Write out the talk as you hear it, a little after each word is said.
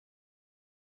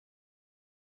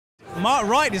Mark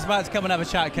Wright is about to come and have a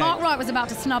chat, Kate. Mark Wright was about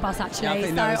to snub us, actually.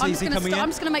 Yeah, so I'm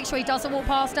just going to make sure he doesn't walk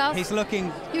past us. He's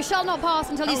looking... You shall not pass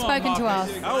until he's spoken to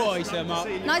us. How are you, sir, Mark?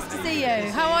 Nice to see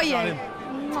you. How are you?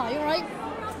 You all right?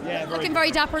 Yeah, looking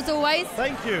very dapper as always.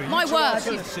 Thank you. My word.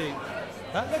 Look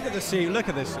at the suit. Look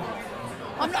at this.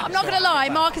 I'm not going to lie,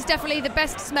 Mark is definitely the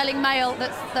best smelling male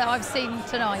that I've seen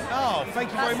tonight. Oh, thank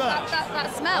you very much.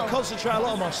 That smell. I concentrate a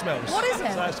lot on my smells. What is it?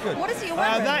 So that's good. What is it you're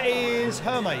wearing? That is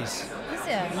Hermes. Is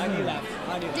it? I knew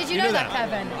that. Did you know that,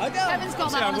 Kevin? I don't. Kevin's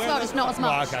got that on as well, just not as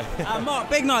much. Right, okay. Mark,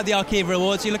 big night at the Arqiva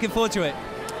Awards. You looking forward to it?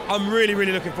 I'm really,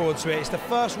 really looking forward to it. It's the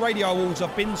first radio awards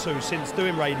I've been to since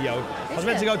doing radio. I was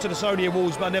meant to go to the Sony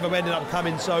Awards, but I never ended up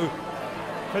coming. So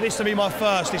for this to be my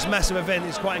first, this massive event,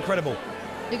 is quite incredible.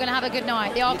 You're going to have a good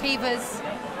night. The Arqivas,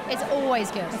 it's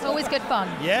always good. It's always good fun.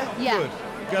 Yeah? Yeah. Good.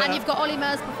 And you've got Ollie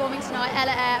Murs performing tonight,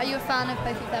 Ella Air. Are you a fan of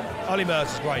both of them? Ollie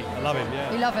Murs is great. I love him.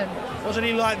 Yeah. You love him? Wasn't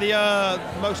he like the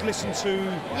most listened to?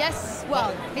 Yes.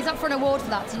 Well, he's up for an award for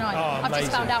that tonight. Oh, I've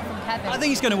just found out from Kevin. I think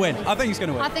he's going to win. I think he's going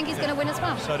to win as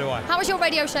well. So do I. How was your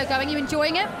radio show going? You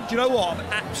enjoying it? Do you know what? I'm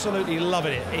absolutely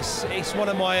loving it. It's one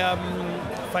of my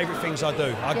favourite things I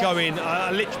do. I go in, I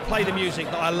literally play the music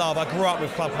that I love. I grew up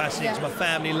with club classics. My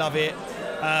family love it.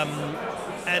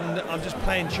 And I'm just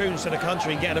playing tunes to the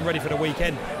country and getting them ready for the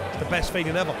weekend. It's the best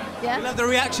feeling ever. Yeah. You love the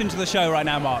reaction to the show right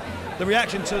now, Mark? The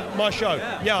reaction to my show?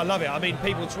 Yeah, I love it. I mean,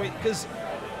 people tweet, because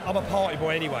I'm a party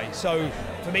boy anyway, so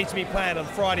for me to be playing on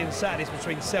Friday and Saturdays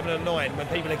between 7 and 9 when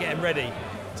people are getting ready,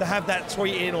 to have that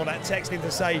tweet in or that text in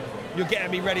to say, you're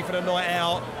getting me ready for the night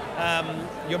out,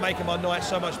 you're making my night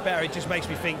so much better, it just makes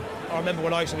me think, I remember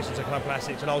when I used to listen to club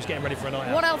classics and I was getting ready for a night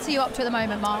out. What else are you up to at the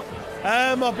moment, Mark?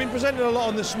 I've been presenting a lot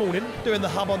on this morning, doing the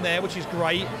hub on there, which is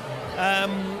great.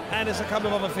 And there's a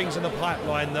couple of other things in the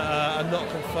pipeline that are not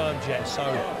confirmed yet, so...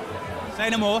 Say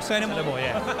no more, say no more. Say no more,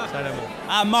 yeah. Say no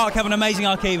more. Mark, have an amazing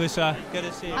Arqiva, sir. Good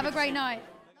to see you. Have a great night.